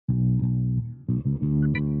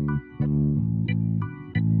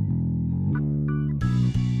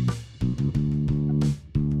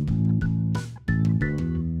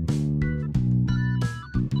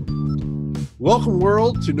Welcome,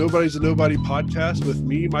 world, to Nobody's a Nobody podcast with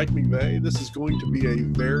me, Mike McVeigh. This is going to be a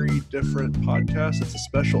very different podcast. It's a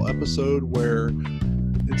special episode where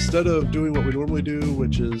instead of doing what we normally do,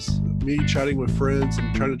 which is me chatting with friends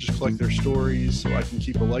and trying to just collect their stories so I can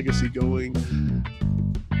keep a legacy going,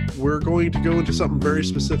 we're going to go into something very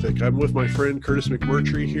specific. I'm with my friend Curtis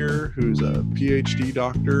McMurtrey here, who's a Ph.D.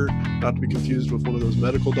 doctor, not to be confused with one of those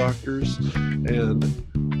medical doctors. And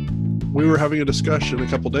we were having a discussion a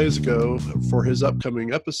couple days ago for his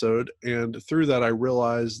upcoming episode, and through that I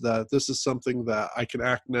realized that this is something that I can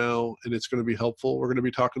act now and it's going to be helpful. We're going to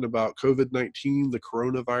be talking about COVID-19, the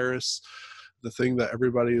coronavirus, the thing that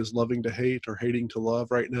everybody is loving to hate or hating to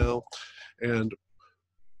love right now. And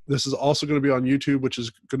this is also going to be on YouTube, which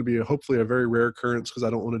is going to be hopefully a very rare occurrence because I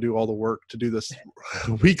don't want to do all the work to do this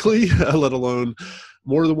weekly, let alone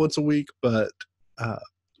more than once a week. But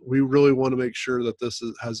we really want to make sure that this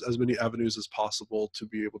has as many avenues as possible to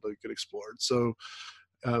be able to get explored. So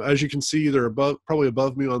as you can see, they're probably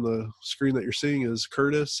above me on the screen that you're seeing is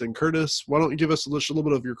Curtis. And Curtis, why don't you give us a little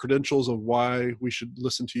bit of your credentials of why we should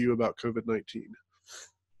listen to you about COVID-19?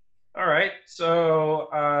 All right. So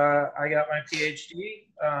I got my Ph.D.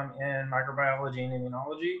 in microbiology and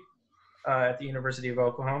immunology at the University of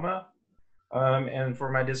Oklahoma. And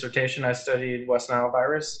for my dissertation, I studied West Nile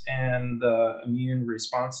virus and the immune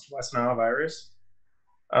response to West Nile virus.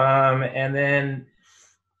 And then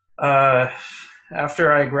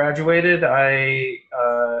after I graduated,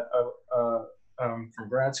 from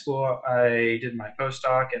grad school, I did my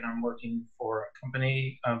postdoc, and I'm working for a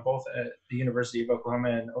company, both at the University of Oklahoma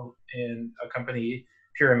and in a company,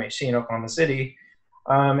 Pure MHC in Oklahoma City.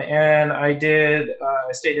 And I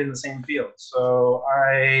stayed in the same field. So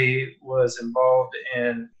I was involved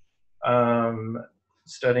in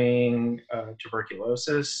studying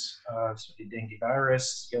tuberculosis, studied dengue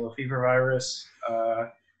virus, yellow fever virus,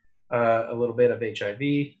 a little bit of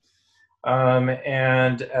HIV.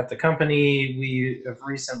 And at the company, we have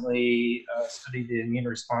recently studied the immune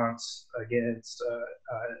response against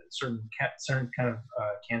certain kind of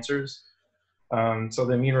cancers. So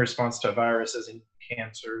the immune response to viruses and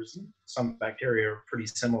cancers, some bacteria are pretty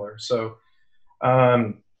similar. So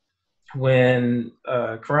when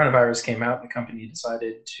coronavirus came out, the company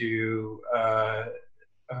decided to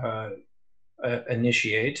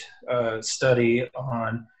initiate a study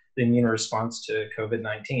on the immune response to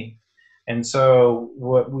COVID-19. And so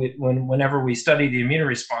whenever we study the immune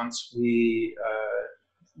response, we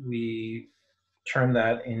turn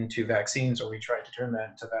that into vaccines, or we try to turn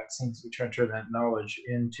that into vaccines. We try to turn that knowledge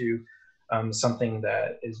into something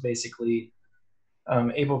that is basically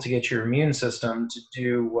able to get your immune system to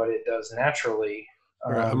do what it does naturally.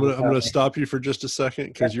 All right, I'm gonna stop you for just a second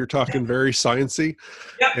because you're talking very sciencey,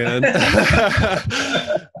 and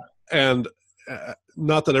and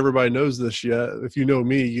not that everybody knows this yet. If you know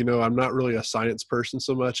me, you know I'm not really a science person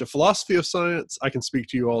so much. A philosophy of science, I can speak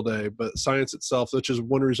to you all day, but science itself, which is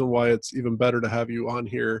one reason why it's even better to have you on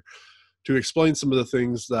here to explain some of the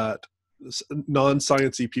things that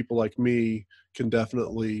non-sciencey people like me can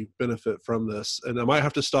definitely benefit from this. And I might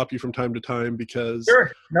have to stop you from time to time because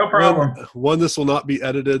sure, no problem. One, this will not be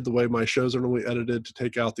edited the way my shows are normally edited to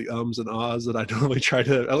take out the ums and ahs that I normally try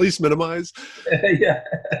to at least minimize. Yeah.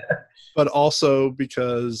 But also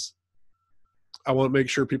because I want to make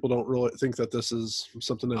sure people don't really think that this is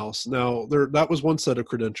something else. Now, that was one set of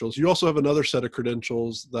credentials. You also have another set of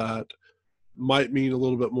credentials that might mean a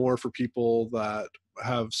little bit more for people that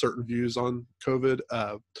have certain views on COVID.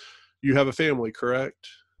 You have a family, correct?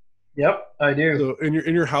 Yep, I do. So in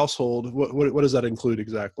your household, what does that include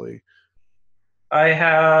exactly? I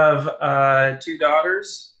have two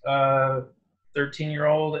daughters,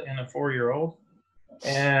 13-year-old and a 4-year-old.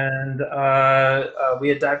 And we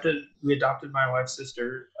adopted my wife's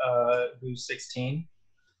sister, who's 16,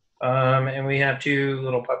 and we have two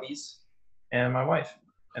little puppies, and my wife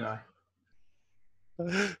and I.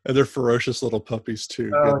 And they're ferocious little puppies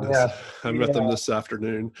too. Oh, goodness. yeah. I met them this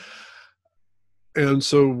afternoon. And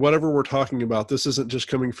so whatever we're talking about, this isn't just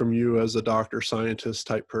coming from you as a doctor, scientist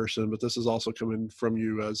type person, but this is also coming from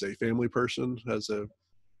you as a family person,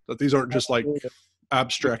 that these aren't just like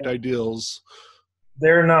abstract ideals.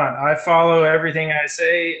 They're not. I follow everything I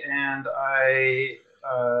say, and I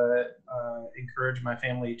encourage my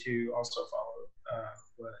family to also follow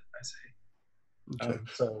what I say. Okay.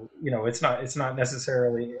 So it's not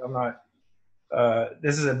necessarily. I'm not.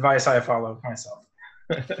 This is advice I follow myself.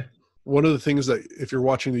 One of the things that if you're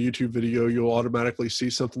watching the YouTube video, you'll automatically see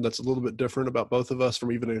something that's a little bit different about both of us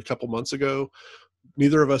from even a couple months ago.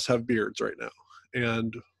 Neither of us have beards right now,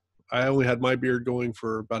 and I only had my beard going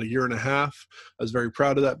for about a year and a half. I was very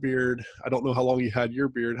proud of that beard. I don't know how long you had your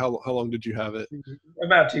beard. How long did you have it?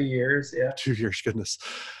 About 2 years. Yeah. 2 years, goodness.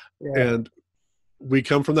 Yeah. And we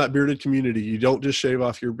come from that bearded community. You don't just shave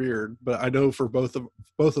off your beard. But I know for both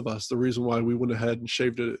of us, the reason why we went ahead and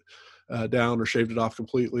shaved it down or shaved it off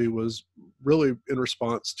completely was really in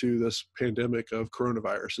response to this pandemic of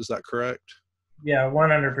coronavirus. Is that correct? Yeah,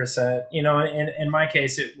 100%. In my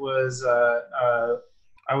case, it was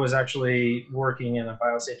I was actually working in a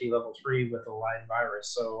biosafety level 3 with a live virus,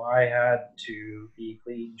 so I had to be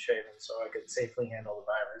clean shaven so I could safely handle the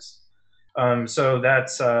virus. So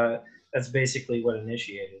that's basically what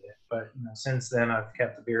initiated it. But since then, I've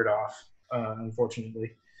kept the beard off,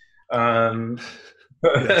 unfortunately. Um,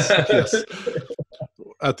 Yes, yes.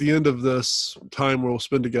 At the end of this time we'll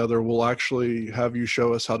spend together, we'll actually have you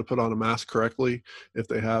show us how to put on a mask correctly if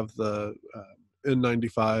they have the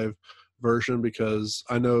N95 version, because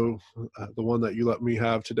I know the one that you let me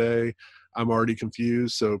have today, I'm already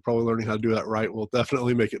confused. So probably learning how to do that right will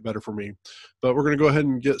definitely make it better for me. But we're going to go ahead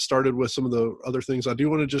and get started with some of the other things. I do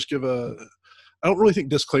want to just give I don't really think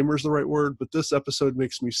disclaimer is the right word, but this episode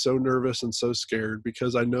makes me so nervous and so scared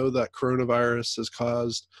because I know that coronavirus has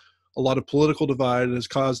caused a lot of political divide and has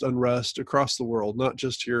caused unrest across the world, not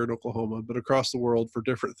just here in Oklahoma, but across the world for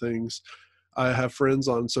different things. I have friends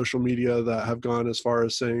on social media that have gone as far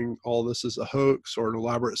as saying all this is a hoax or an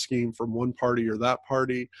elaborate scheme from one party or that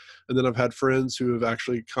party. And then I've had friends who have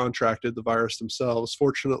actually contracted the virus themselves.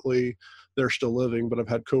 Fortunately, they're still living, but I've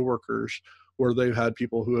had coworkers where they've had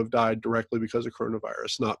people who have died directly because of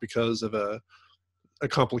coronavirus, not because of a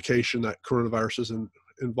complication that coronavirus is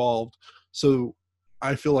involved. So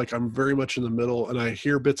I feel like I'm very much in the middle, and I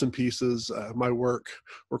hear bits and pieces. My work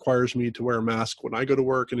requires me to wear a mask when I go to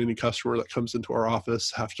work, and any customer that comes into our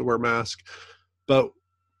office has to wear a mask. But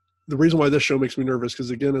the reason why this show makes me nervous,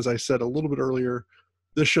 because again, as I said a little bit earlier,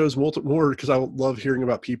 this show's more because I love hearing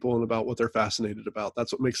about people and about what they're fascinated about.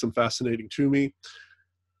 That's what makes them fascinating to me.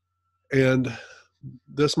 And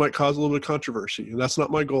this might cause a little bit of controversy, and that's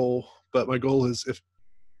not my goal. But my goal is, if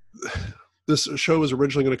this show was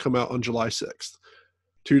originally going to come out on July 6th,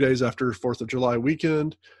 2 days after 4th of July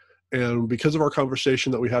weekend. And because of our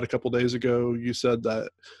conversation that we had a couple days ago, you said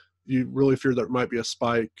that you really feared there might be a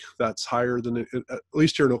spike that's higher than, at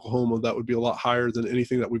least here in Oklahoma, that would be a lot higher than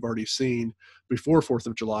anything that we've already seen before 4th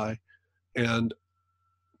of July. And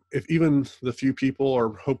if even the few people,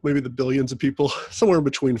 or hope maybe the billions of people, somewhere in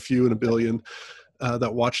between few and a billion,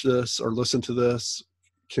 that watch this or listen to this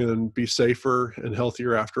can be safer and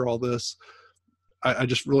healthier after all this, I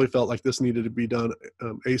just really felt like this needed to be done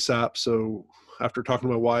ASAP. So after talking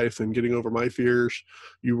to my wife and getting over my fears,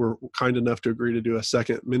 you were kind enough to agree to do a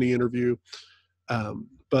second mini interview.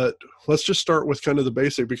 But let's just start with kind of the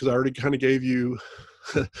basic, because I already kind of gave you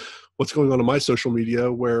what's going on in my social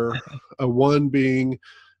media, where a 1 being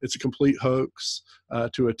it's a complete hoax,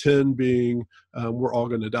 to a 10 being we're all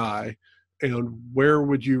going to die. And where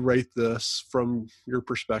would you rate this from your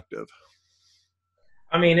perspective?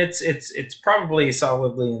 I mean, it's probably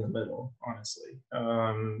solidly in the middle, honestly.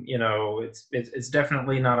 It's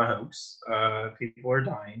definitely not a hoax. People are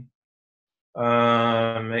dying.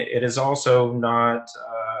 It is also not,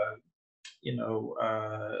 you know,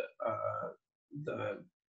 the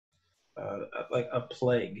like a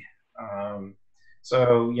plague.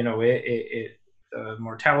 So the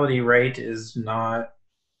mortality rate is not,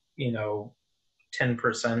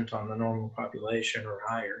 10% on the normal population or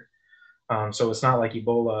higher. So it's not like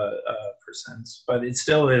Ebola percents, but it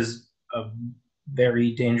still is a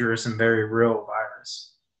very dangerous and very real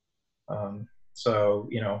virus. So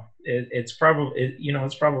it's probably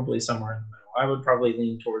it's probably somewhere in the middle. I would probably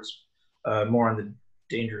lean towards more on the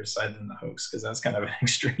dangerous side than the hoax, because that's kind of an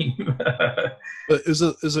extreme. But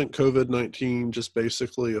isn't COVID-19 just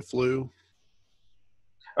basically a flu?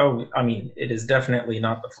 Oh, I mean, it is definitely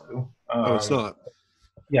not the flu. Oh, it's not.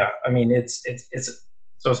 Yeah, I mean, it's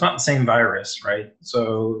so it's not the same virus, right?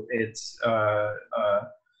 So it's a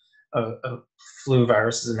flu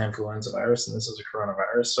virus is an influenza virus, and this is a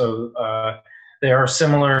coronavirus. So they are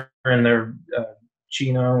similar in their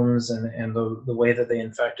genomes and the way that they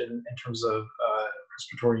infect in terms of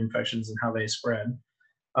respiratory infections and how they spread.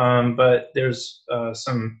 But there's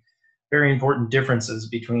some very important differences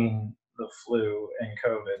between the flu and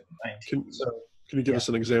COVID-19. Can So can you give yeah. us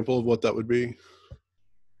an example of what that would be?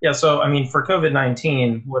 Yeah, so I mean, for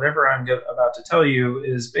COVID-19, whatever I'm about to tell you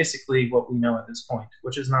is basically what we know at this point,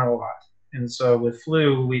 which is not a lot. And so with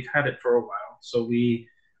flu, we've had it for a while, so we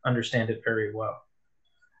understand it very well.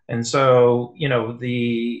 And so,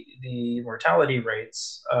 the mortality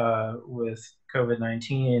rates with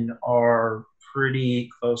COVID-19 are pretty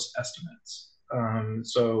close estimates.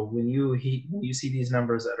 So when you see these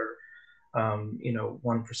numbers that are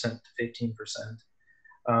 1% to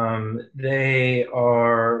 15%, they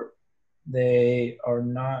are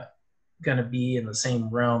not going to be in the same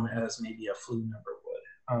realm as maybe a flu number would,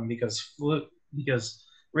 because the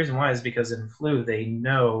reason why is because in flu they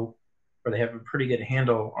know, or they have a pretty good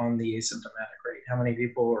handle on the asymptomatic rate. How many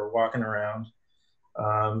people are walking around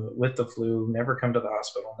with the flu, never come to the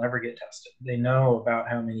hospital, never get tested. They know about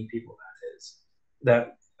how many people that is.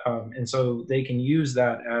 And so they can use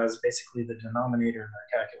that as basically the denominator in their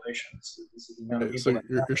calculations. This is the amount of Okay, people so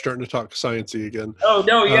that you're starting to talk sciencey again. Oh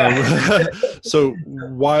no, yeah. So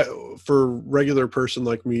why, for a regular person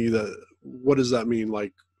like me, what does that mean?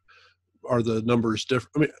 Like, are the numbers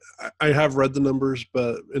different? I mean, I have read the numbers,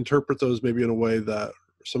 but interpret those maybe in a way that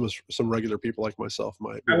some regular people like myself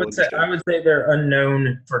might be I able to would say understand. they're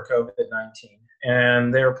unknown for COVID-19,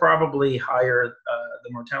 and they're probably higher.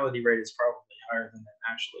 The mortality rate is probably higher than it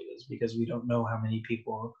actually is because we don't know how many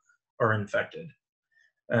people are infected,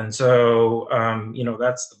 and so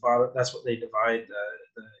that's the bottom. That's what they divide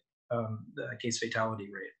the case fatality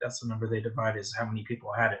rate. That's the number they divide, is how many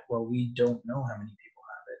people had it. Well, we don't know how many people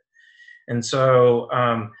have it, and so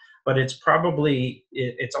but it's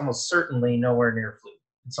almost certainly nowhere near flu.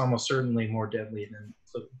 It's almost certainly more deadly than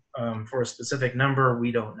flu. For a specific number,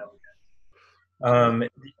 we don't know yet.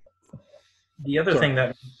 The other Sorry.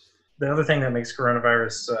 thing that makes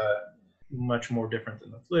coronavirus much more different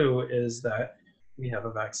than the flu is that we have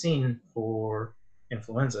a vaccine for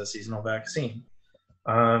influenza, seasonal vaccine.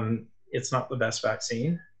 It's not the best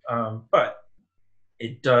vaccine, but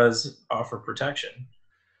it does offer protection,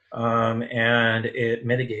 and it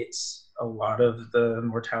mitigates a lot of the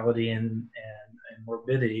mortality and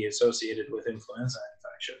morbidity associated with influenza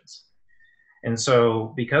infections. And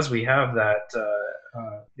so, because we have that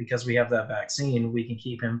vaccine, we can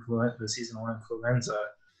keep the seasonal influenza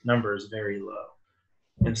numbers very low.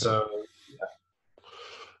 And so,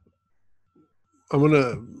 I'm going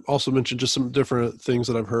to also mention just some different things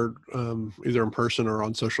that I've heard, either in person or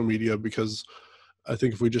on social media, because I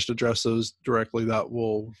think if we just address those directly, that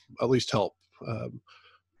will at least help.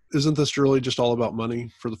 Isn't this really just all about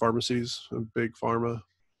money for the pharmacies and big pharma?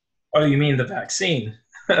 oh, you mean the vaccine?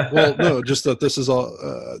 Well, no, just that this is all,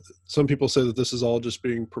 some people say that this is all just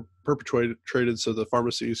being perpetrated so the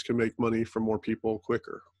pharmacies can make money from more people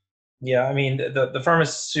quicker. Yeah, I mean, the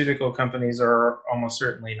pharmaceutical companies are almost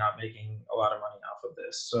certainly not making a lot of money off of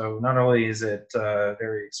this. So not only is it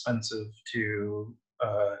very expensive to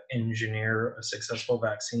engineer a successful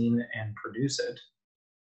vaccine and produce it,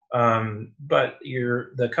 but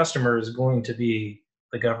the customer is going to be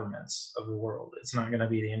the governments of the world. It's not going to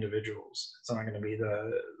be the individuals. It's not going to be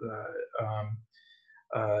the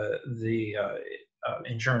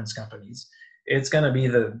insurance companies. It's going to be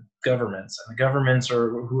the governments, and the governments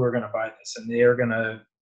are who are going to buy this, and they are going to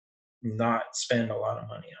not spend a lot of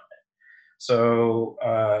money on it. So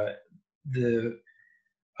the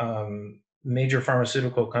major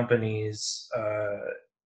pharmaceutical companies,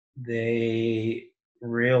 they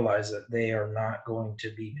realize that they are not going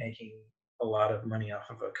to be making a lot of money off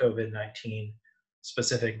of a COVID-19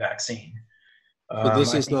 specific vaccine. But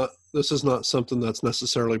this is not something that's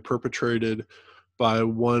necessarily perpetrated by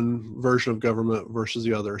one version of government versus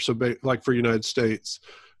the other. So, like for the United States,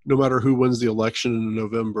 no matter who wins the election in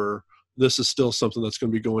November, this is still something that's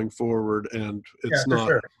going to be going forward, and Yeah, for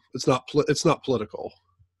sure. it's not political.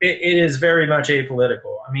 It is very much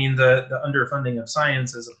apolitical. I mean, the underfunding of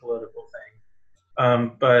science is a political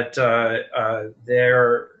thing, but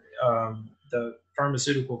the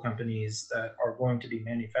pharmaceutical companies that are going to be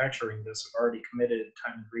manufacturing this have already committed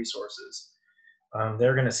time and resources.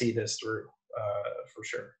 They're going to see this through for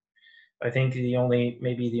sure. I think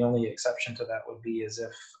maybe the only exception to that would be is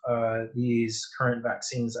if these current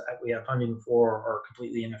vaccines that we have funding for are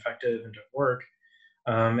completely ineffective and don't work,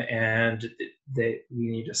 and we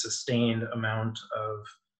need a sustained amount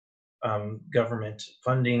of government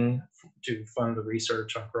funding to fund the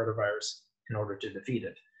research on coronavirus in order to defeat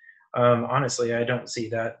it. Honestly, I don't see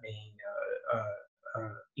that being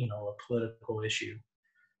a political issue,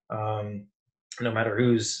 no matter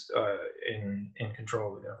who's in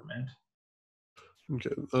control of the government.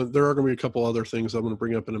 Okay, there are going to be a couple other things I'm going to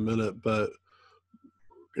bring up in a minute, but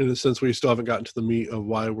in a sense, we still haven't gotten to the meat of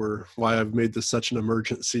why I've made this such an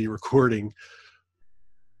emergency recording.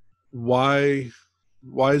 Why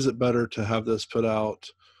is it better to have this put out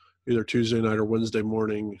either Tuesday night or Wednesday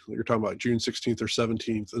morning? You're talking about June 16th or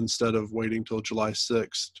 17th instead of waiting till July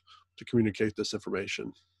 6th to communicate this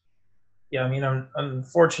information. Yeah, I mean,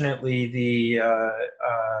 unfortunately,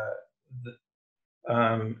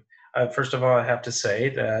 First of all, I have to say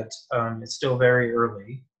that it's still very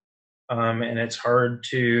early, and it's hard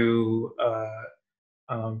to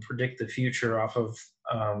predict the future off of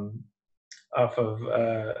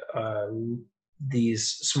these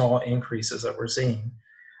small increases that we're seeing.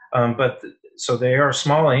 So they are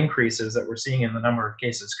small increases that we're seeing in the number of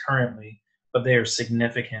cases currently, but they are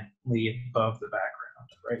significantly above the background,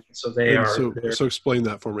 right? So they And are. so explain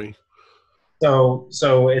that for me. So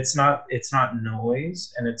it's not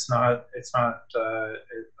noise, and it's not the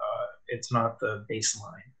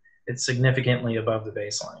baseline. It's significantly above the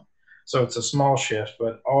baseline. So it's a small shift,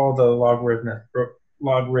 but all the logarithmic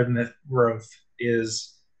growth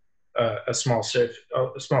is a small shift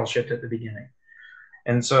at the beginning.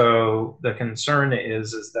 And so the concern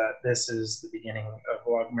is that this is the beginning of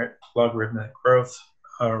logarithmic growth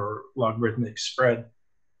or logarithmic spread,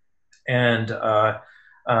 and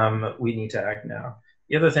we need to act now.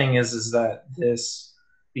 The other thing is that these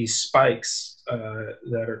spikes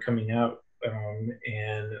that are coming out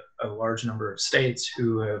in a large number of states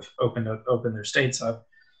who have opened their states up.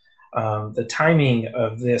 The timing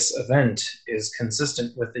of this event is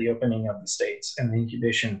consistent with the opening of the states and the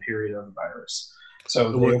incubation period of the virus.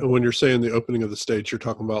 So when you're saying the opening of the states, you're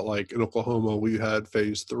talking about like in Oklahoma, we had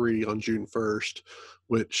phase 3 on June 1st,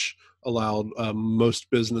 which allowed most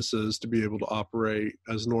businesses to be able to operate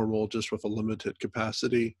as normal, just with a limited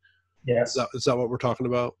capacity. Yes. Is that what we're talking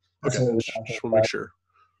about? That's okay, just want to make sure.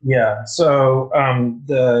 Yeah. So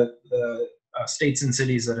the states and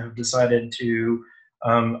cities that have decided to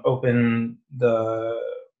open the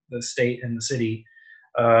state and the city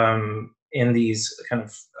in these kind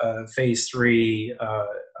of phase 3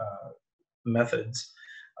 methods,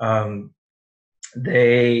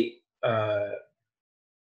 they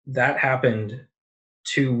that happened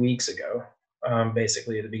 2 weeks ago,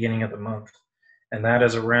 basically at the beginning of the month, and that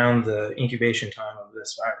is around the incubation time of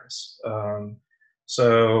this virus.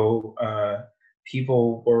 So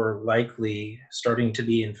people were likely starting to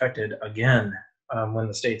be infected again when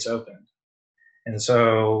the states opened. And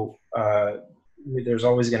so there's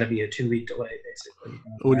always going to be a 2-week delay, basically.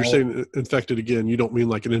 When you're saying infected again, you don't mean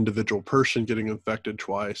like an individual person getting infected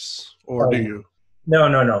twice, or do you?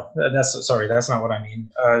 No. That's not what I mean.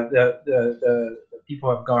 The people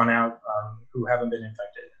have gone out who haven't been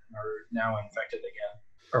infected and are now infected again.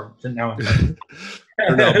 Or now infected.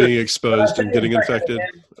 They're now being exposed and getting infected.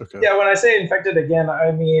 Again, okay. Yeah, when I say infected again,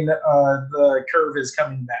 I mean the curve is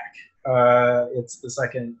coming back. It's the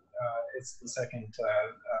second.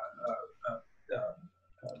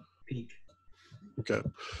 Peak. Okay.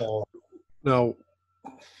 So, now,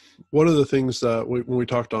 one of the things that when we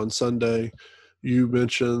talked on Sunday, you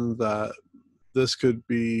mentioned that this could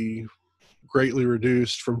be greatly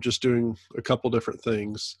reduced from just doing a couple different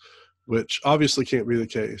things, which obviously can't be the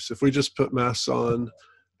case. If we just put masks on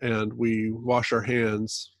and we wash our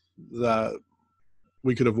hands, that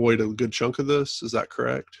we could avoid a good chunk of this. Is that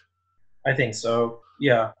correct? I think so.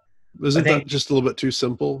 Yeah. Isn't that just a little bit too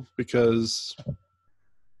simple? Because,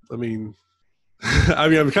 I mean,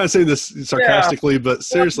 I'm kind of saying this sarcastically, but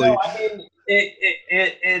seriously. No, I mean,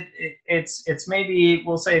 it's maybe,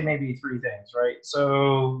 we'll say maybe 3 things, right?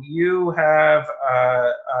 So you have,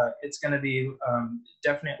 it's going to be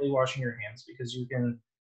definitely washing your hands, because you can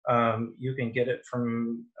get it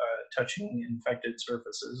from touching infected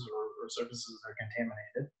surfaces or surfaces that are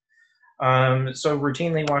contaminated. So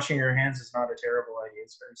routinely washing your hands is not a terrible idea.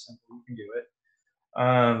 It's very simple. You can do it.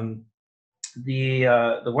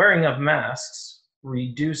 The wearing of masks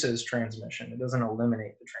reduces transmission. It doesn't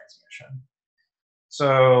eliminate the transmission.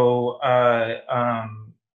 So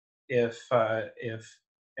if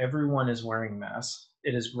everyone is wearing masks,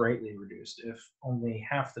 it is greatly reduced. If only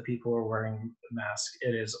half the people are wearing the mask,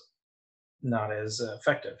 it is not as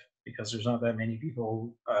effective, because there's not that many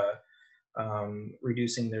people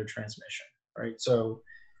reducing their transmission, right? So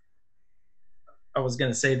I was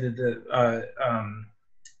going to say that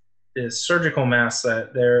the surgical masks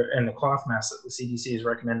and the cloth masks that the CDC is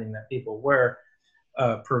recommending that people wear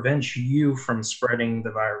prevents you from spreading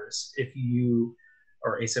the virus. If you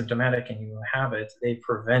are asymptomatic and you have it, they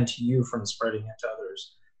prevent you from spreading it to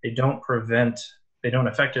others. They don't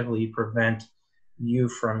effectively prevent you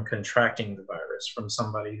from contracting the virus from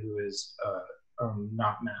somebody who is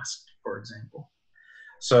not masked, for example.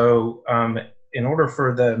 So in order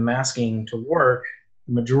for the masking to work,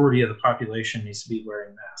 the majority of the population needs to be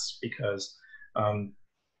wearing masks, because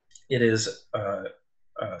it is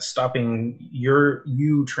stopping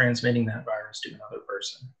you transmitting that virus to another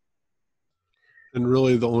person. And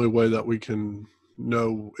really the only way that we can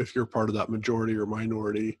know if you're part of that majority or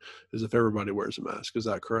minority is if everybody wears a mask. Is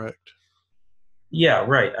that correct? Yeah,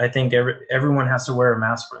 right. I think everyone has to wear a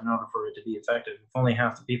mask in order for it to be effective. If only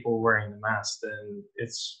half the people are wearing the mask, then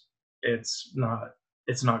it's not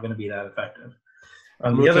it's not going to be that effective.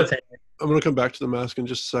 I'm The gonna other come. thing, I'm gonna come back to the mask in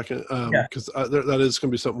just a second, yeah, because that is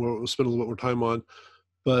gonna be something we'll spend a little bit more time on.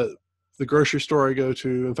 But the grocery store I go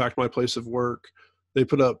to, in fact, my place of work, they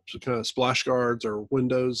put up kind of splash guards or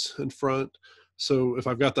windows in front. So if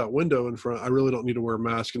I've got that window in front, I really don't need to wear a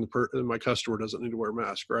mask, and and my customer doesn't need to wear a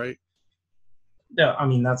mask, right? yeah. I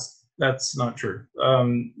mean, that's not true.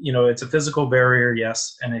 It's a physical barrier,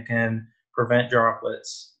 yes, and it can prevent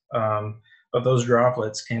droplets. But those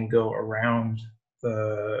droplets can go around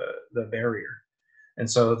the barrier. And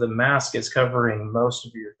so the mask is covering most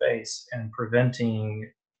of your face and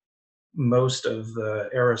preventing most of the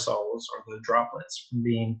aerosols or the droplets from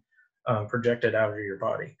being projected out of your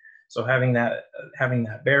body. So having that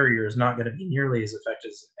barrier is not going to be nearly as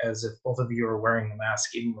effective as if both of you are wearing the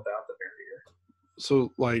mask even without the barrier.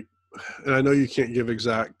 So like, and I know you can't give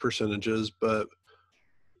exact percentages, but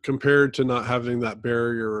compared to not having that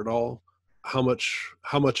barrier at all, how much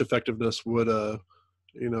effectiveness would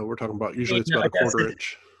we're talking about, I usually mean, it's about I a guess quarter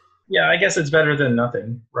inch. yeah, I guess it's better than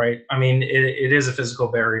nothing, right? I mean, it is a physical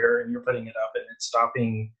barrier, and you're putting it up, and it's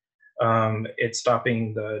stopping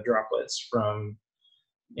the droplets from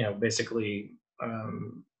basically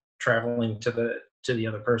traveling to the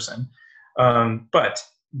other person. But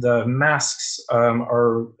the masks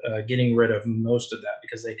are getting rid of most of that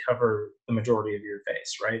because they cover the majority of your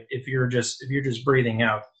face, right? If you're just breathing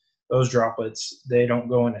out, those droplets, they don't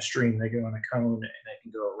go in a stream; they go in a cone,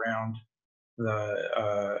 and the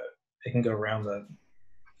uh, they can go around the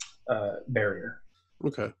barrier.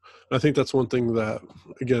 Okay. I think that's one thing that,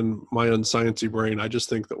 again, my unsciency brain, I just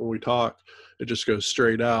think that when we talk, it just goes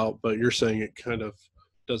straight out, but you're saying it kind of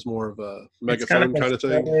does more of a It's kind of megaphone a kind of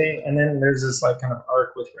thing. spray, and then there's this like kind of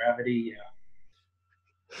arc with gravity.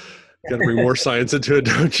 Got to bring more science into it,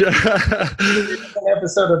 don't you? It's an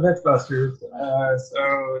episode of Mythbusters,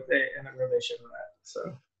 so they and it really showed that.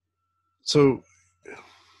 So So,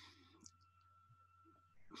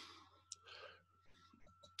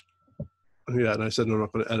 yeah, and I said no, I'm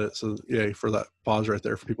not going to edit. So, yay for that pause right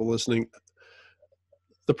there for people listening.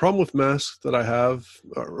 The problem with masks that I have,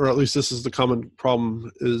 or at least this is the common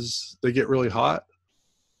problem, is they get really hot,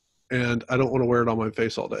 and I don't want to wear it on my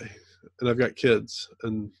face all day. And I've got kids,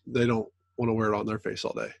 and they don't want to wear it on their face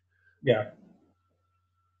all day. yeah,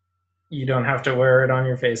 you don't have to wear it on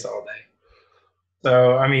your face all day.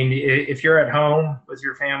 So I mean, if you're at home with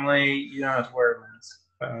your family, you don't have to wear a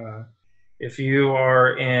mask. If you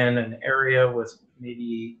are in an area with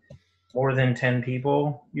maybe more than 10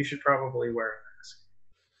 people, you should probably wear a mask.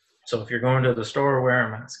 So if you're going to the store, wear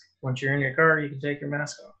a mask. Once you're in your car, you can take your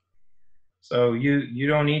mask off. So you're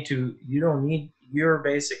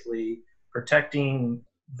basically protecting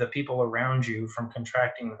the people around you from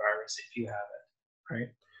contracting the virus if you have it, right?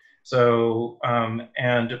 So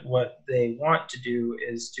and what they want to do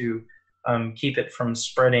is to keep it from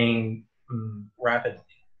spreading rapidly.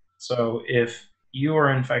 So if you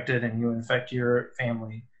are infected and you infect your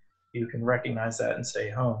family, you can recognize that and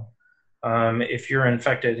stay home. If you're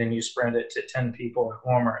infected and you spread it to 10 people at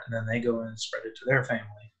Walmart and then they go in and spread it to their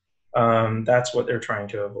family, that's what they're trying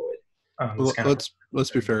to avoid. It's Well, kind of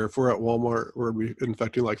let's be fair. If we're at Walmart, we're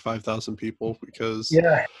infecting like 5,000 people because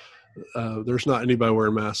yeah, there's not anybody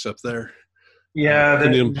wearing masks up there. yeah.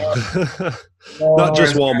 And not Walmart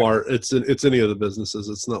just is Walmart. It's any of the businesses.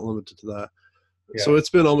 It's not limited to that. yeah, So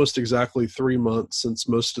it's been almost exactly 3 months since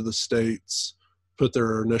most of the states put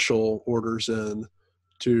their initial orders in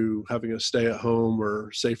to having a stay at home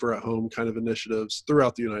or safer at home kind of initiatives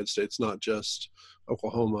throughout the United States, not just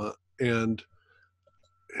Oklahoma. And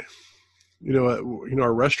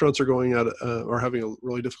our restaurants are going out, are having a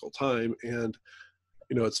really difficult time. And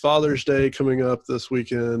it's Father's Day coming up this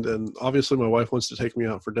weekend, and obviously my wife wants to take me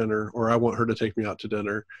out for dinner, or I want her to take me out to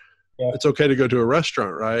dinner. yeah. It's okay to go to a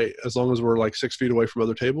restaurant, right? As long as we're like 6 feet away from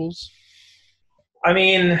other tables. I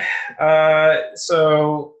mean,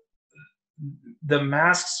 so the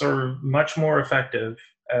masks are much more effective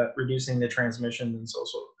at reducing the transmission than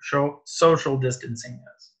social distancing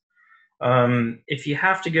is. If you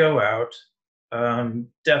have to go out,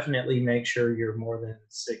 definitely make sure you're more than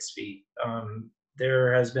 6 feet.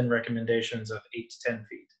 There has been recommendations of 8 to 10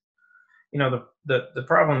 feet. The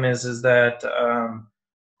problem is that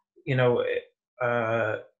you know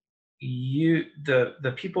uh,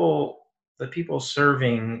 the people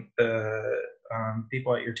serving the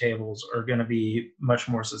people at your tables are going to be much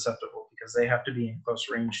more susceptible because they have to be in close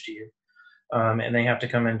range to you, and they have to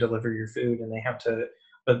come and deliver your food, and they have to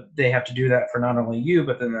but they have to do that for not only you,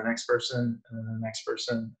 but then the next person, and then the next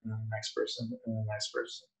person, and then the next person, and the next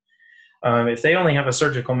person. If they only have a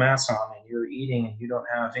surgical mask on and you're eating and you don't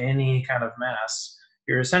have any kind of mask,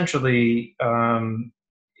 you're essentially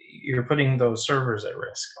you're putting those servers at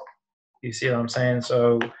risk. You see what I'm saying?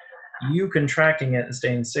 So you contracting it and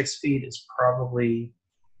staying 6 feet is probably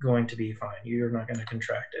going to be fine. You're not going to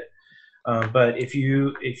contract it. But if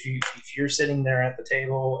you're sitting there at the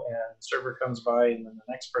table and the server comes by, and then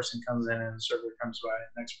the next person comes in and the server comes by, and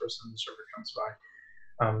the next person and the server comes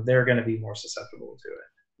by, they're going to be more susceptible to it.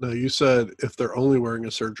 Now, you said if they're only wearing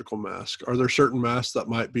a surgical mask, are there certain masks that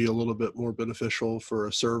might be a little bit more beneficial for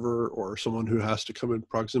a server or someone who has to come in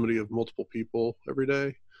proximity of multiple people every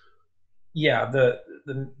day? Yeah, the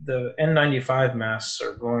N95 masks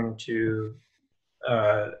are going to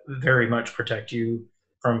very much protect you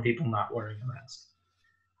from people not wearing a mask.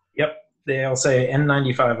 Yep, they'll say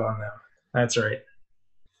N95 on them. That's right.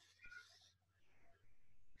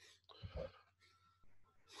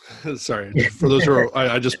 Sorry, for those who are,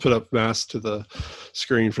 I just put up masks to the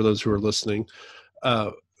screen for those who are listening.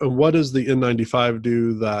 What does the N95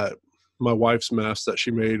 do that my wife's mask that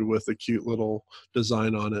she made with a cute little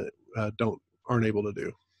design on it aren't able to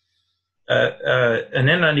do? An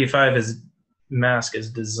N95 mask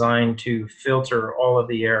is designed to filter all of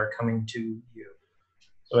the air coming to you.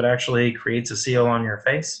 So it actually creates a seal on your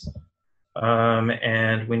face.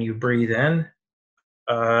 And when you breathe in,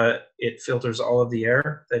 it filters all of the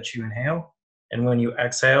air that you inhale. And when you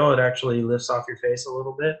exhale, it actually lifts off your face a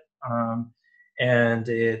little bit. And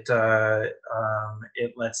it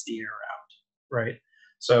lets the air out, right?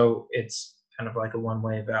 So it's kind of like a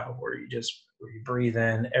one-way valve where you breathe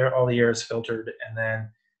in, all the air is filtered, and then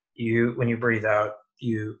when you breathe out,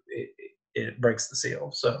 it breaks the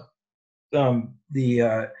seal. So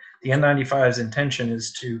the N95's intention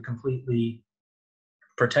is to completely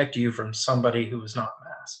protect you from somebody who is not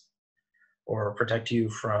masked, or protect you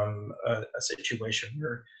from a situation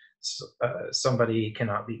where somebody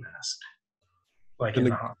cannot be masked, like in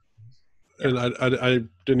the hospital. And I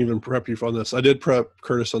didn't even prep you on this. I did prep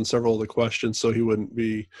Curtis on several of the questions so he wouldn't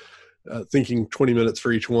be thinking 20 minutes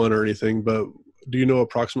for each one or anything, but do you know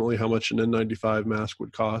approximately how much an N95 mask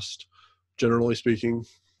would cost, generally speaking?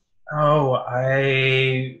 Oh,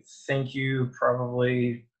 I think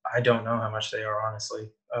I don't know how much they are, honestly.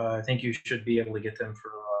 I think you should be able to get them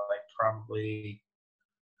for like probably,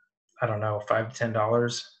 I don't know, $5 to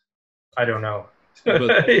 $10. I don't know.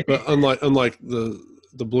 but unlike the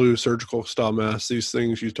blue surgical style masks, these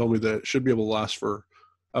things, you told me that it should be able to last for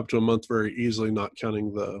up to a month very easily, not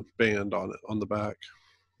counting the band on the back.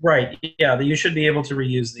 Right. Yeah, you should be able to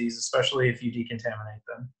reuse these, especially if you decontaminate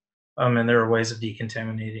them. And there are ways of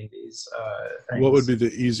decontaminating these things. What would be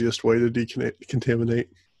the easiest way to decontaminate?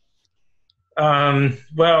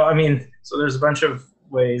 Well, I mean, so there's a bunch of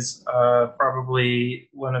ways. Probably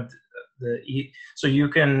one of so you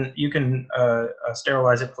can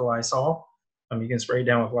sterilize it with Lysol. You can spray it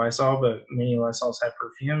down with Lysol, but many Lysols have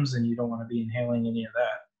perfumes, and you don't want to be inhaling any of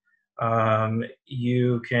that.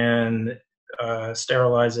 You can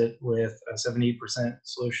sterilize it with a 70%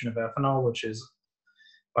 solution of ethanol, which is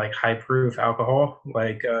like high proof alcohol,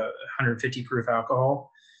 like 150 proof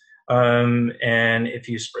alcohol. And if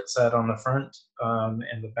you spritz that on the front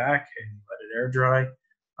and the back and let it air dry,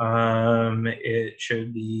 it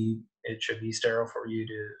should be sterile for you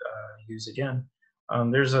to use again.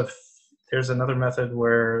 There's another method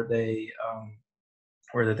where they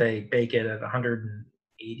bake it at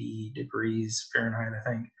 180 degrees Fahrenheit, I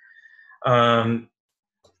think.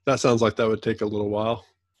 That sounds like that would take a little while.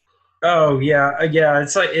 Oh yeah.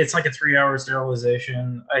 It's like a 3-hour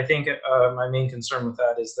sterilization. I think my main concern with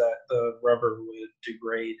that is that the rubber would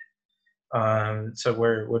degrade, so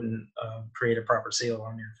where it wouldn't create a proper seal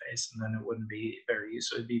on your face, and then it wouldn't be very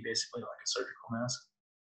useful. It'd be basically like a surgical mask.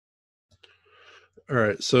 All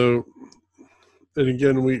right. So, and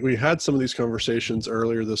again, we had some of these conversations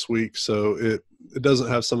earlier this week, so it doesn't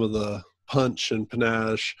have some of the punch and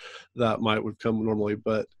panache that would come normally,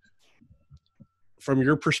 but from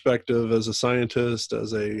your perspective as a scientist,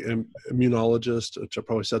 as a immunologist, which I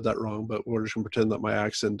probably said that wrong, but we're just going to pretend that my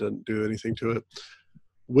accent didn't do anything to it.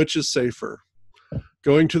 Which is safer,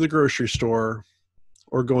 going to the grocery store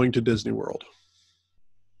or going to Disney World?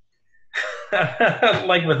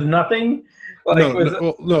 Like with nothing?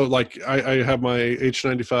 No, like I have my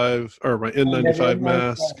H95 or my N95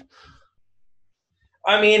 mask.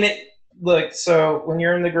 I mean, look, so when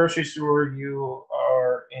you're in the grocery store, you are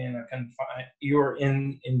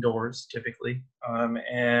indoors typically,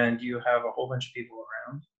 and you have a whole bunch of people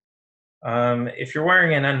around. If you're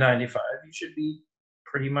wearing an N95, you should be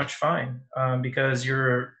pretty much fine, because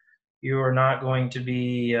you're not going to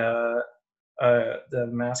be the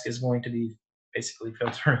mask is going to be basically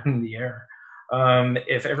filtering the air.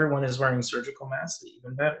 If everyone is wearing surgical masks,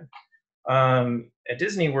 even better. At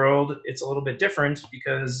Disney World, it's a little bit different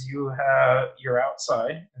because you're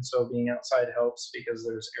outside, and so being outside helps because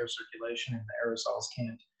there's air circulation and the aerosols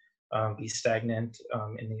can't be stagnant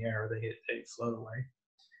in the air; they float away.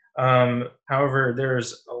 However,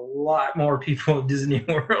 there's a lot more people at Disney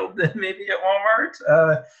World than maybe at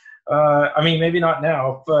Walmart. I mean, maybe not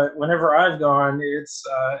now, but whenever I've gone, it's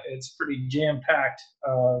pretty jam packed,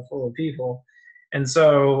 full of people, and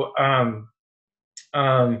so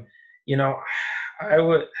you know,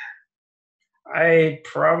 I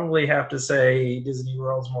probably have to say Disney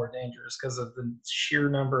World's more dangerous because of the sheer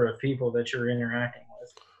number of people that you're interacting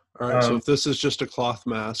with. All right. So if this is just a cloth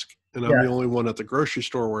mask and I'm Yeah. the only one at the grocery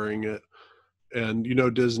store wearing it, and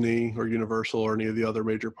Disney or Universal or any of the other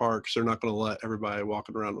major parks, they're not going to let everybody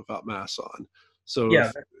walking around without masks on. So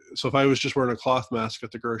Yeah. if I was just wearing a cloth mask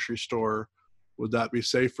at the grocery store, would that be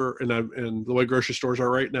safer? And the way grocery stores are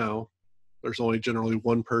right now, there's only generally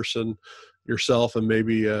one person, yourself, and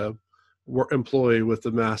maybe a employee with the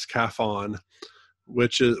mask half on.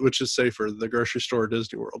 Which is safer, the grocery store or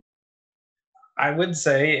Disney World? I would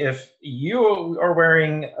say if you are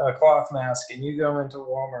wearing a cloth mask and you go into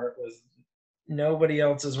Walmart with nobody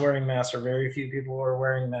else is wearing masks or very few people are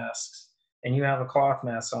wearing masks and you have a cloth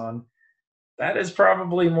mask on, that is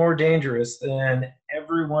probably more dangerous than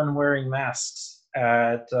everyone wearing masks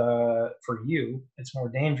for you. It's more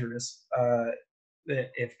dangerous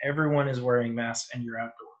that if everyone is wearing masks and you're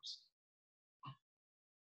outdoors.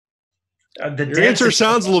 Your answer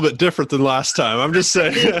sounds a little bit different than last time. I'm just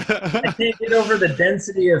saying. I can't get over the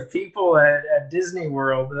density of people at Disney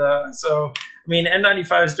World. So, I mean,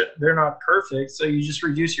 N95s, they're not perfect, so you just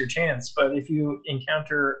reduce your chance. But if you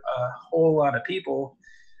encounter a whole lot of people,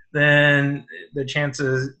 then the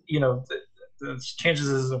chances, the chances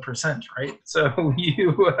is a percent, right? So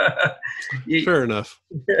Fair enough.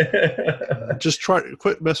 Just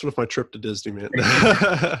quit messing with my trip to Disney, man.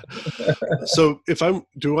 So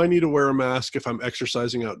do I need to wear a mask if I'm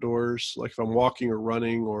exercising outdoors? Like if I'm walking or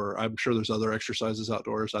running, or I'm sure there's other exercises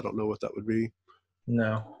outdoors. I don't know what that would be.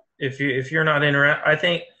 No, if you're not I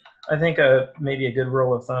think maybe a good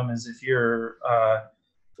rule of thumb is if you're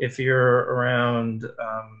around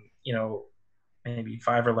maybe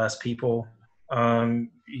 5 or less people,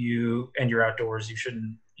 you're outdoors, you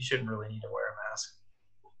shouldn't really need to wear a mask.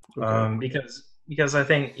 Okay. Because I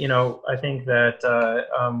think that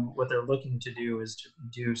what they're looking to do is to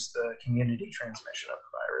reduce the community transmission of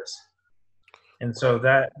the virus, and so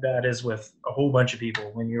that is with a whole bunch of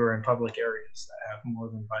people when you're in public areas that have more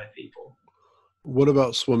than 5 people. What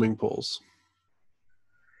about swimming pools?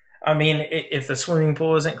 I mean, if the swimming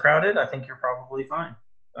pool isn't crowded, I think you're probably fine.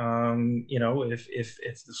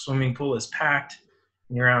 If the swimming pool is packed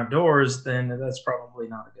and you're outdoors, then that's probably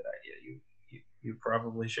not a good idea. You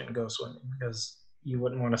probably shouldn't go swimming because you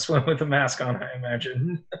wouldn't want to swim with a mask on, I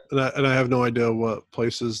imagine. And I have no idea what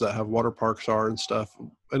places that have water parks are and stuff.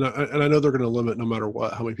 And I know they're going to limit, no matter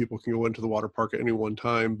what, how many people can go into the water park at any one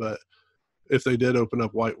time. But if they did open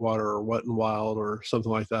up Whitewater or Wet and Wild or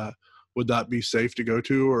something like that, would that be safe to go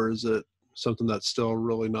to, or is it something that's still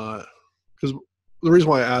really not? Because the reason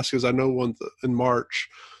why I ask is I know in March,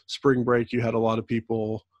 spring break, you had a lot of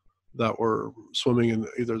people that were swimming in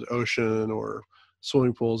either the ocean or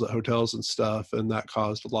swimming pools at hotels and stuff, and that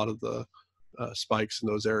caused a lot of the spikes in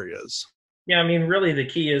those areas. Yeah, I mean, really, the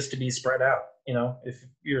key is to be spread out. If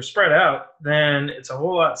you're spread out, then it's a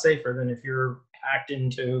whole lot safer than if you're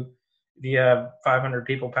if you have 500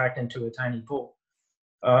 people packed into a tiny pool.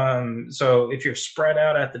 So if you're spread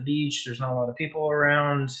out at the beach, there's not a lot of people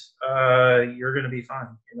around, you're going to be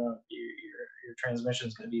fine. Your transmission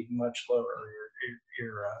is going to be much lower.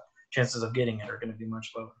 Your chances of getting it are going to be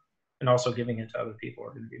much lower, and also giving it to other people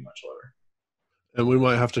are going to be much lower. And we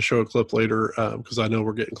might have to show a clip later because I know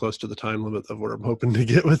we're getting close to the time limit of what I'm hoping to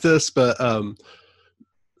get with this. But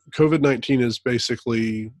COVID-19 is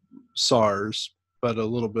basically SARS, but a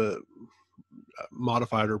little bit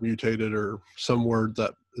modified or mutated or some word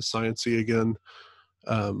that is sciencey again.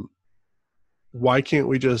 Why can't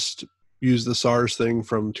we just use the SARS thing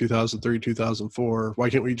from 2003, 2004? Why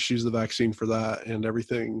can't we just use the vaccine for that and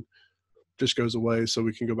everything just goes away so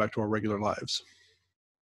we can go back to our regular lives?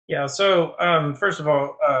 Yeah. So first of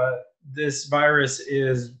all, this virus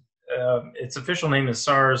is its official name is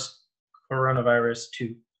SARS coronavirus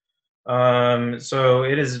 2. So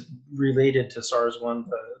it is related to SARS-1,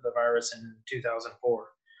 the virus in 2004.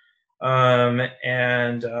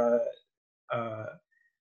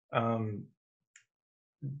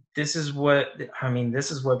 this is what I mean.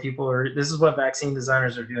 This is what people are. This is what vaccine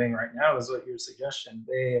designers are doing right now. Is what your suggestion?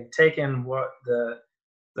 They have taken what the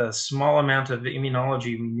small amount of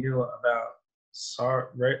immunology we knew about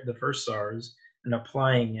the first SARS, and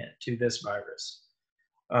applying it to this virus.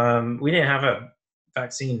 We didn't have a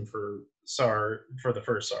vaccine for SARS for the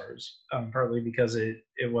first SARS, partly because it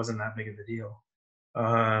wasn't that big of a deal.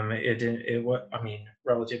 It didn't. It what I mean,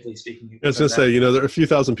 relatively speaking, it I was wasn't gonna that. say, there are a few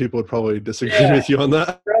thousand people would probably disagree Yeah, with you on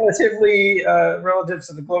that. relatively relative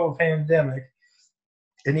to the global pandemic,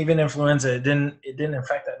 and even influenza, it didn't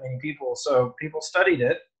affect that many people. So people studied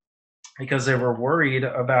it because they were worried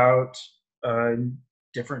about a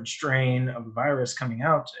different strain of the virus coming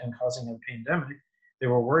out and causing a pandemic. They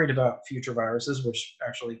were worried about future viruses, which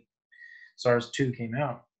actually SARS-2 came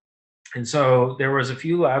out. And so there was a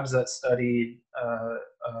few labs that studied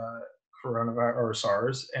coronavirus or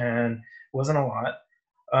SARS, and it wasn't a lot.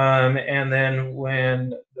 And then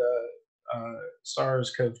when the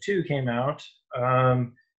SARS-CoV-2 came out,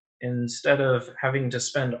 instead of having to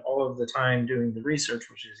spend all of the time doing the research,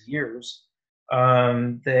 which is years,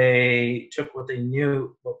 they took what they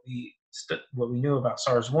knew, what we knew about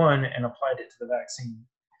SARS-1, and applied it to the vaccine.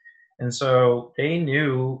 And so they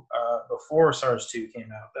knew before SARS-2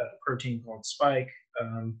 came out that a protein called spike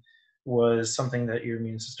was something that your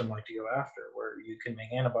immune system liked to go after, where you can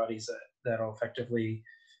make antibodies that'll effectively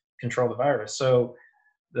control the virus. So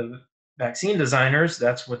the vaccine designers,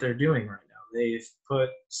 that's what they're doing right now. They've put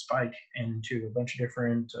spike into a bunch of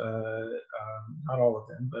different, not all of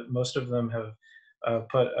them, but most of them have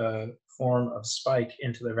put a form of spike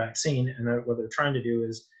into their vaccine. And what they're trying to do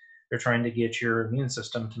is they're trying to get your immune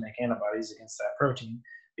system to make antibodies against that protein,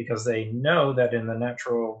 because they know that in the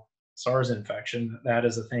natural SARS infection, that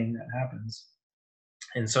is a thing that happens.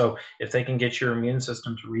 And so if they can get your immune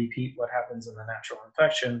system to repeat what happens in the natural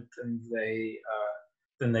infection,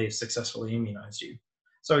 then they've successfully immunized you.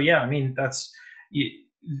 So yeah, I mean that's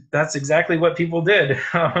exactly what people did.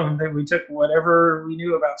 That we took whatever we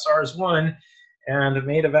knew about SARS-1 and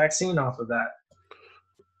made a vaccine off of that.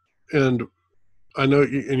 And I know,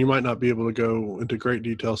 and you might not be able to go into great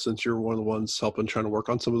detail since you're one of the ones helping trying to work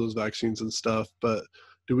on some of those vaccines and stuff, but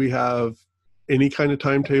do we have any kind of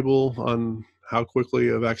timetable on how quickly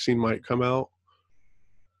a vaccine might come out?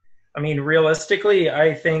 I mean, realistically,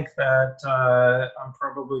 I think that I'm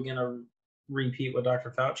probably going to repeat what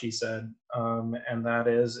Dr. Fauci said, and that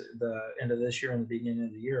is the end of this year and the beginning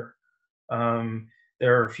of the year.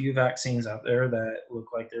 There are a few vaccines out there that look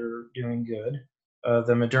like they're doing good.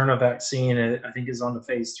 The Moderna vaccine, I think, is on to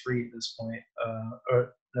phase 3 at this point.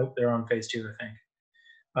 Or nope, they're on phase 2, I think.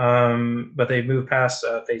 But they've moved past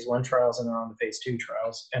phase 1 trials and they're on the phase 2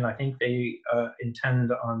 trials. And I think they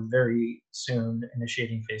intend on very soon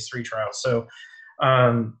initiating phase 3 trials. So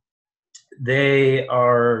they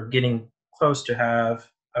are getting close to have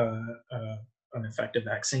an effective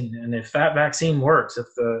vaccine. And if that vaccine works, if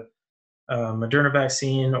the Moderna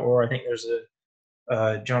vaccine, or I think there's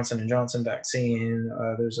a Johnson and Johnson vaccine,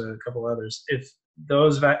 there's a couple others. If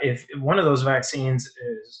one of those vaccines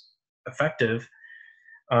is effective,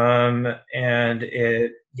 and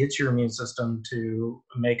it gets your immune system to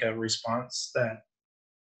make a response that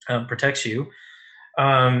protects you,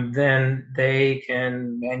 then they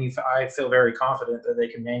can I feel very confident that they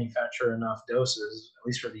can manufacture enough doses, at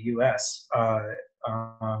least for the U.S.,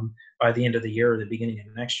 by the end of the year or the beginning of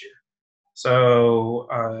next year. So,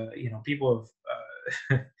 people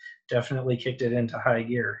have definitely kicked it into high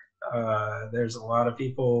gear. There's a lot of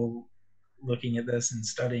people looking at this and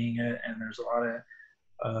studying it, and there's a lot of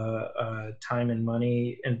time and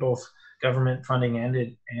money in both government funding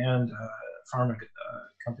and pharma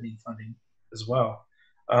company funding as well,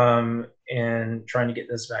 and trying to get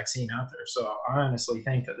this vaccine out there. So I honestly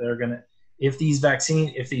think that they're going to, if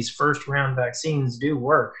these first round vaccines do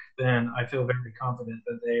work, then I feel very confident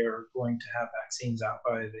that they are going to have vaccines out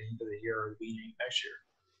by the end of the year or the beginning of next year.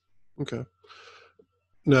 Okay.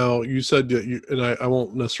 Now, you said that and I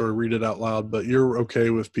won't necessarily read it out loud, but you're okay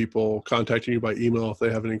with people contacting you by email if they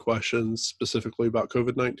have any questions specifically about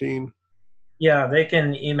COVID-19? Yeah, they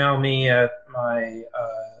can email me at my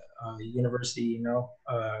university email,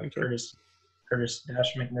 Okay.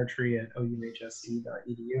 Curtis-McMurtrey at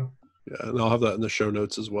ouhsc.edu. Yeah, and I'll have that in the show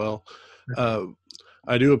notes as well.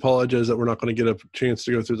 I do apologize that we're not going to get a chance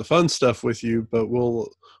to go through the fun stuff with you, but we'll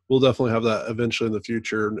definitely have that eventually in the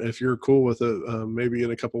future. And if you're cool with it, maybe in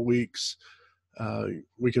a couple weeks,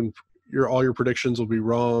 we can. All your predictions will be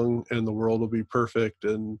wrong, and the world will be perfect.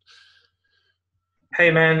 And Hey,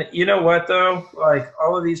 man, you know what though? Like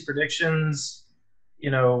all of these predictions,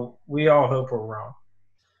 we all hope we're wrong.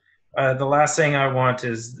 The last thing I want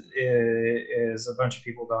is a bunch of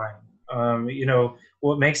people dying.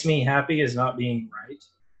 What makes me happy is not being right.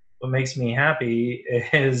 What makes me happy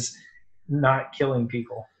is not killing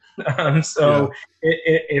people. Yeah. So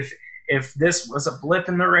if this was a blip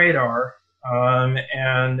in the radar,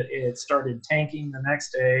 and it started tanking the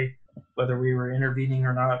next day, whether we were intervening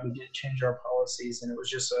or not, we didn't change our policies, and it was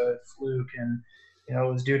just a fluke, and it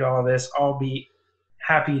was due to all this. I'll be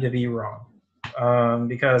happy to be wrong,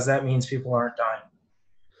 because that means people aren't dying.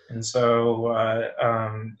 And so,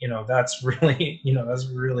 that's really, that's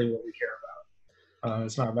really what we care about.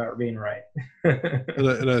 It's not about being right.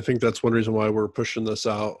 And I think that's one reason why we're pushing this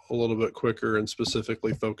out a little bit quicker and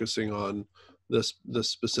specifically focusing on this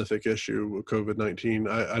specific issue with COVID-19.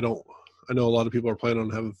 I know a lot of people are planning on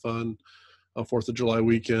having fun on 4th of July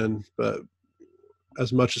weekend, but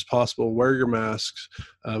as much as possible, wear your masks.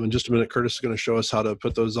 In just a minute, Curtis is going to show us how to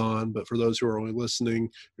put those on. But for those who are only listening,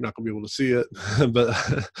 you're not going to be able to see it.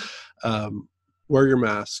 But wear your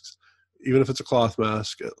masks. Even if it's a cloth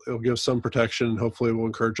mask, it'll give some protection. Hopefully it will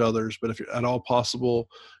encourage others. But if you're at all possible,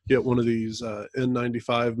 get one of these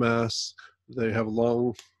N95 masks. They have a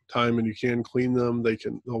long time and you can clean them.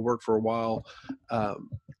 They'll work for a while.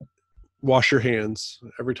 Wash your hands.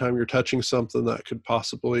 Every time you're touching something that could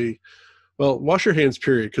possibly, well, wash your hands,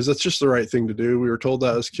 period, because that's just the right thing to do. We were told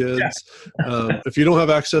that as kids. If you don't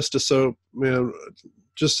have access to soap, man,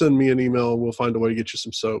 just send me an email and we'll find a way to get you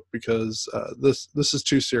some soap, because this is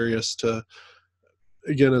too serious to,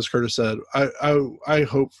 again, as Curtis said, I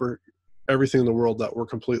hope for everything in the world that we're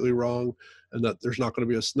completely wrong and that there's not going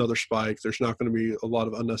to be another spike. There's not going to be a lot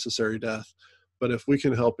of unnecessary death. But if we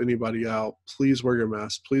can help anybody out, please wear your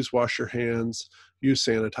mask. Please wash your hands. Use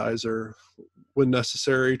sanitizer. When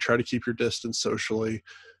necessary, try to keep your distance socially.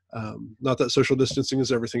 Not that social distancing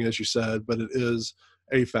is everything, as you said, but it is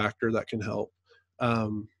a factor that can help.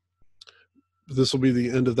 This will be the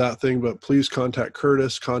end of that thing, but please contact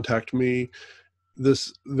Curtis, contact me.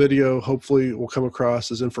 This video hopefully will come across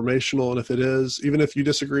as informational, and if it is, even if you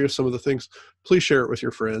disagree with some of the things, please share it with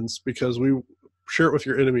your friends, because we share it with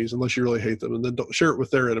your enemies unless you really hate them, and then don't share it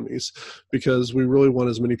with their enemies, because we really want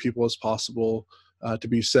as many people as possible to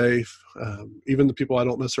be safe. Even the people I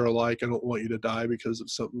don't necessarily like, I don't want you to die because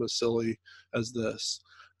of something as silly as this.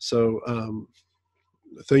 So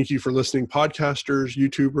thank you for listening, podcasters,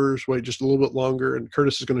 YouTubers. Wait just a little bit longer, and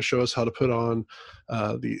Curtis is going to show us how to put on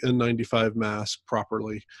the N95 mask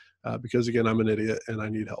properly, because again, I'm an idiot and I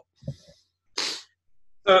need help.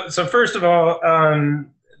 So first of all,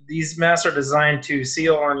 these masks are designed to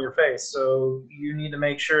seal on your face. So you need to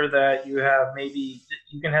make sure that you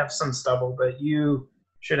can have some stubble, but you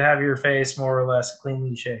should have your face more or less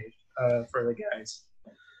cleanly shaved for the guys.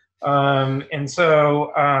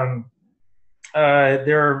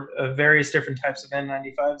 There are various different types of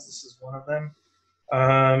N95s. This is one of them.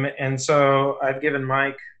 And so I've given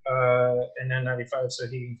Mike an N95 so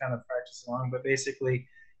he can kind of practice along. But basically,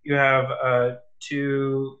 you have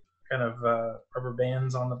two kind of rubber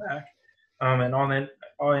bands on the back, and all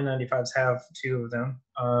N95s have two of them,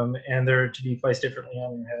 and they're to be placed differently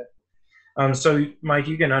on your head. So Mike,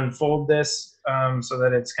 you can unfold this so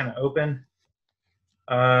that it's kind of open.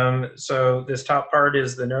 So this top part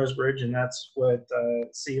is the nose bridge, and that's what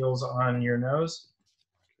seals on your nose.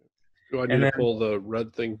 Do I need to pull the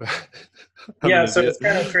red thing back? Yeah, so it's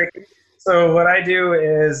kind of tricky. So what I do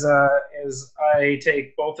is I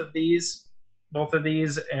take both of these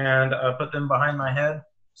and put them behind my head.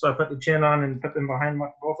 So I put the chin on and put them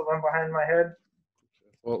both of them behind my head.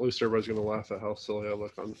 Well, at least everybody's going to laugh at how silly I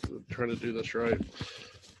look. I'm trying to do this right.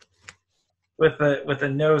 With the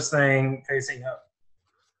nose thing facing up.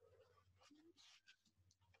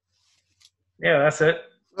 Yeah, that's it.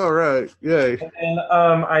 All right, yay. And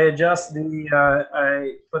I adjust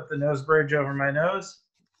I put the nose bridge over my nose,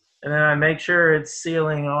 and then I make sure it's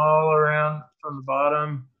sealing all around from the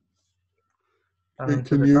bottom.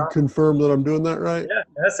 Can you confirm that I'm doing that right? Yeah,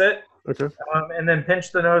 that's it. Okay. And then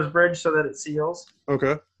pinch the nose bridge so that it seals.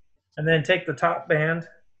 Okay. And then take the top band,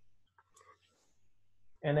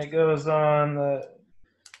 and it goes on the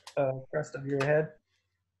crest of your head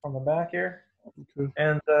on the back here. Okay.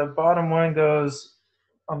 And the bottom one goes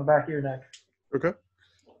on the back of your neck. Okay.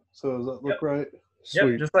 So does that look right?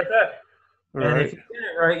 Sweet. Yep, just like that. All and right. If you get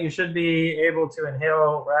it right, you should be able to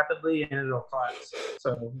inhale rapidly, and it'll collapse.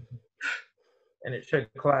 And it should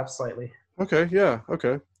collapse slightly. Okay. Yeah.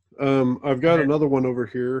 Okay. I've got another one over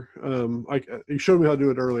here. You showed me how to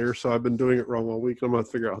do it earlier, so I've been doing it wrong all week. I'm going to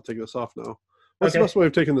figure out how to take this off now. What's the best way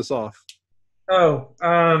of taking this off? Oh,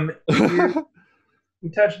 you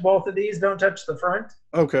touch both of these. Don't touch the front.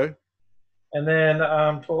 Okay. And then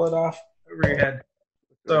pull it off over your head.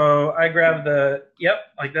 So I grab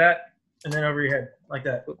like that, and then over your head, like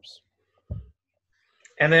that. Oops.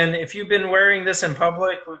 And then if you've been wearing this in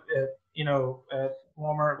public, at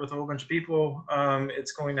Walmart with a whole bunch of people,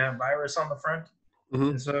 it's going to have virus on the front. Mm-hmm.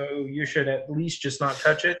 And so you should at least just not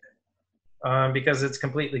touch it because it's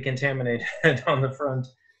completely contaminated on the front.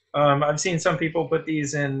 I've seen some people put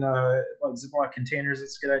these in like Ziploc containers.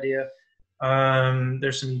 It's a good idea.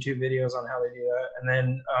 There's some YouTube videos on how they do that, and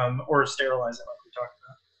then or sterilize it like we talked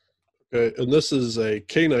about. Okay, and this is a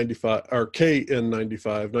K95 or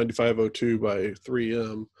KN95 9502 by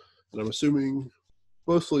 3M, and I'm assuming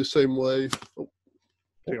mostly same way. Oh,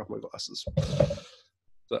 take off my glasses.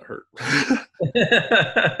 That hurt.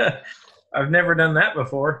 I've never done that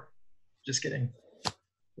before. Just kidding.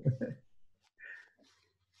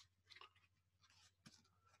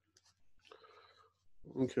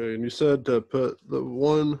 Okay, and you said to put the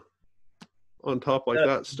one on top like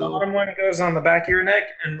that still? The bottom one goes on the back of your neck,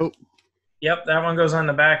 and yep, that one goes on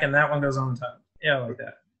the back, and that one goes on the top. Yeah, like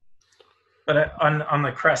that. But on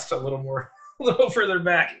the crest a little further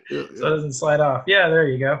back, so it doesn't slide off. Yeah, there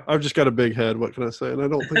you go. I've just got a big head. What can I say? And I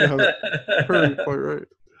don't think I have it turned quite right.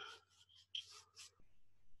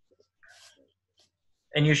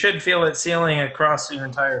 And you should feel it sealing across your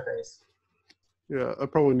entire face. Yeah, I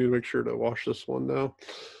probably need to make sure to wash this one now.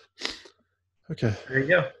 Okay. There you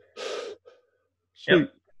go. Sweet.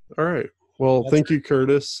 Yep. All right. Well, thank you,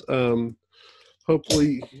 Curtis.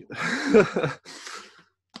 Hopefully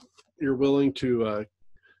you're willing to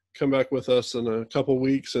come back with us in a couple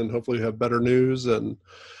weeks and hopefully have better news. And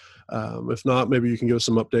if not, maybe you can give us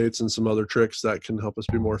some updates and some other tricks that can help us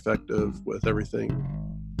be more effective with everything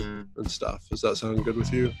and stuff. Does that sound good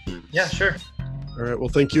with you? Yeah, sure. All right. Well,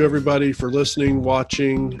 thank you, everybody, for listening,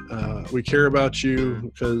 watching. We care about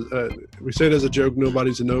you because we say it as a joke,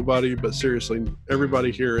 nobody's a nobody, but seriously,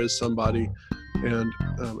 everybody here is somebody, and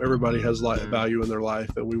everybody has value in their life,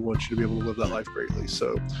 and we want you to be able to live that life greatly.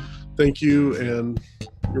 So thank you, and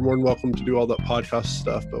you're more than welcome to do all that podcast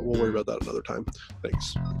stuff, but we'll worry about that another time.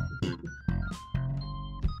 Thanks.